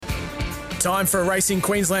Time for a Racing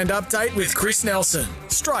Queensland update with Chris Nelson.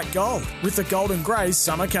 Strike gold with the Golden Greys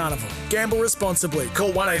Summer Carnival. Gamble responsibly.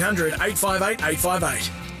 Call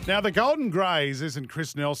 1-800-858-858. Now, the Golden Greys isn't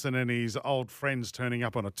Chris Nelson and his old friends turning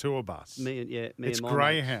up on a tour bus. It's and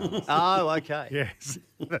Greyhound. Oh, okay. Yes,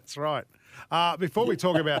 that's right. Before we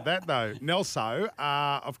talk about that, though, Nelso,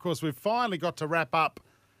 of course, we've finally got to wrap up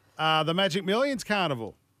the Magic Millions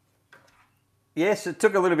Carnival. Yes, it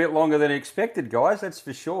took a little bit longer than expected, guys, that's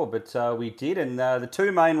for sure, but we did. And the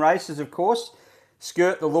two main races, of course,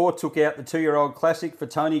 Skirt the Law took out the 2-year-old Classic for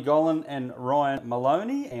Tony Gollan and Ryan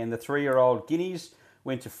Maloney, and the 3-year-old Guineas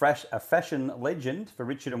went to a Fashion Legend for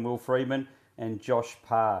Richard and Will Freeman and Josh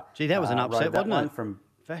Parr. Gee, that was an upset, wasn't it? From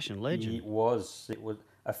Fashion Legend. It was.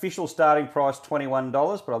 Official starting price $21,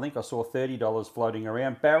 but I think I saw $30 floating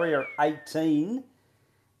around. Barrier 18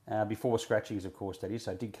 before scratchings, of course, that is.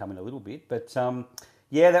 So it did come in a little bit. But,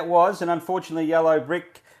 yeah, that was. And unfortunately, Yellow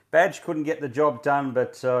Brick Badge couldn't get the job done.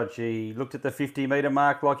 But, looked at the 50-metre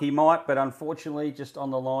mark like he might. But unfortunately, just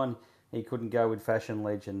on the line, he couldn't go with Fashion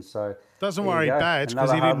Legend. So doesn't worry, Badge,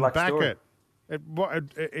 because he didn't back story.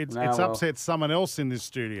 It's upset someone else in this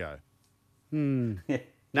studio. No,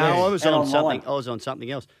 I was on something. I was on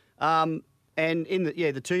something else. And in the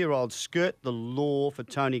 2-year-old Skirt the Law for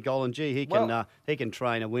Tony Gollan. Gee, he can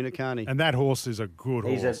train a winner, can't he? And that horse is a good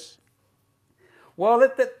horse.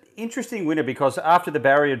 That interesting winner, because after the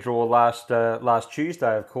barrier draw last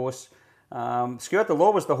Tuesday, of course, Skirt the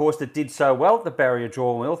Law was the horse that did so well at the barrier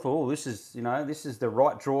draw. We all thought, this is the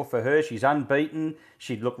right draw for her. She's unbeaten.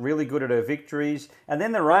 She'd looked really good at her victories. And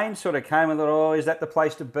then the rain sort of came and thought, is that the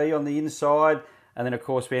place to be on the inside? And then, of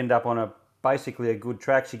course, we end up on basically a good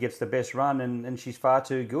track. She gets the best run, and she's far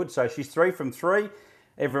too good. So she's 3 from 3.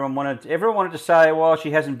 Everyone wanted to say, well,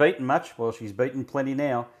 she hasn't beaten much. Well, she's beaten plenty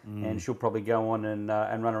now, and she'll probably go on and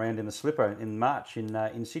run around in the slipper in March in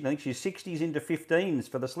Sydney. I think she's 60s into 15s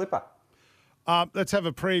for the slipper. Let's have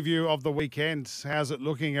a preview of the weekend. How's it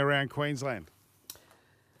looking around Queensland?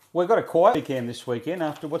 We've got a quiet weekend this weekend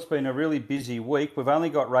after what's been a really busy week. We've only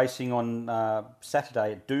got racing on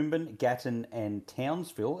Saturday at Doomben, Gatton and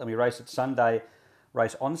Townsville, and we race on Sunday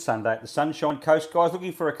at the Sunshine Coast. Guys,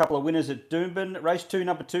 looking for a couple of winners at Doomben. Race 2,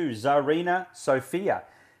 number 2, Zarina Sophia.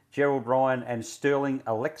 Gerald Ryan and Sterling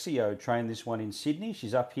Alexio trained this one in Sydney.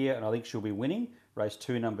 She's up here, and I think she'll be winning. Race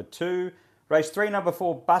 2, number 2. Race 3, number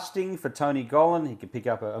 4, Busting for Tony Gollan. He could pick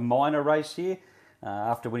up a minor race here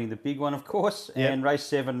after winning the big one, of course. Yep. And race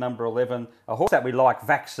 7, number 11, a horse that we like,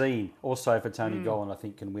 Vaccine, also for Tony Gollan, I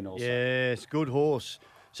think can win also. Yes, good horse.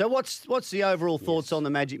 So what's the overall thoughts on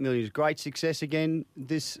the Magic Millions? Great success again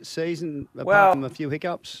this season, apart from a few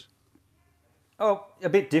hiccups? Oh, a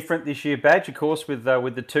bit different this year, Badge, of course, with the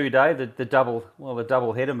 2-day, the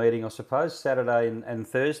double header meeting, I suppose, Saturday and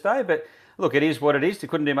Thursday. But look, it is what it is. They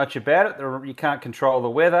couldn't do much about it. You can't control the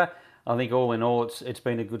weather. I think all in all, it's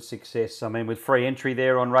been a good success. I mean, with free entry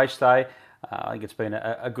there on race day, I think it's been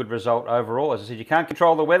a good result overall. As I said, you can't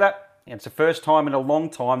control the weather. And it's the first time in a long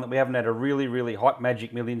time that we haven't had a really, really hot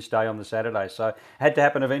Magic Millions day on the Saturday. So it had to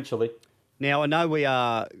happen eventually. Now, I know we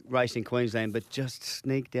are Racing Queensland, but just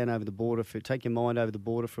sneak down over the border. Take your mind over the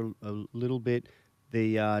border for a little bit.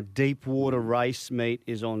 The Deepwater race meet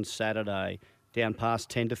is on Saturday down past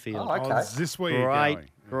Tenterfield. Oh, okay. Is this where you're going?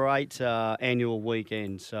 Great annual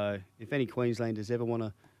weekend. So if any Queenslanders ever want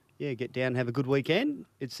to get down and have a good weekend,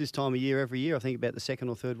 it's this time of year every year. I think about the second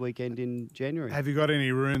or third weekend in January. Have you got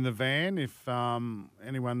any room in the van if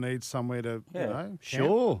anyone needs somewhere to, camp?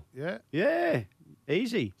 Sure. Yeah? Yeah.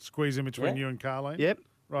 Easy. Squeeze in between you and Carleen? Yep.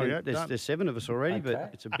 Right, there's 7 of us already,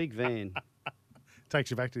 but it's a big van.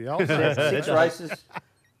 Takes you back to the old 6 races.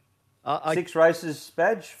 6 races,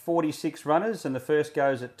 Badge, 46 runners, and the first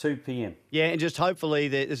goes at 2 p.m. Yeah, and just hopefully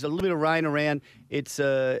there's a little bit of rain around. It's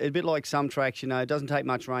a bit like some tracks, it doesn't take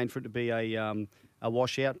much rain for it to be a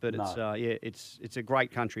washout, but it's a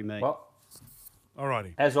great country meet. Well,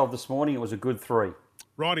 alrighty. As of this morning, it was a good 3.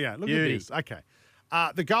 Rightio. Look at this. Okay.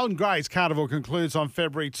 The Golden Greys Carnival concludes on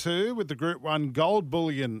February 2 with the Group 1 Gold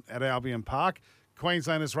Bullion at Albion Park.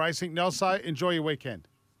 Queenslanders Racing. Nelson, enjoy your weekend.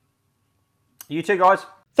 You too, guys.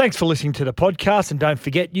 Thanks for listening to the podcast, and don't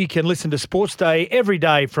forget you can listen to Sports Day every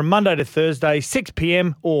day from Monday to Thursday, 6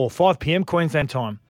 p.m. or 5 p.m. Queensland time.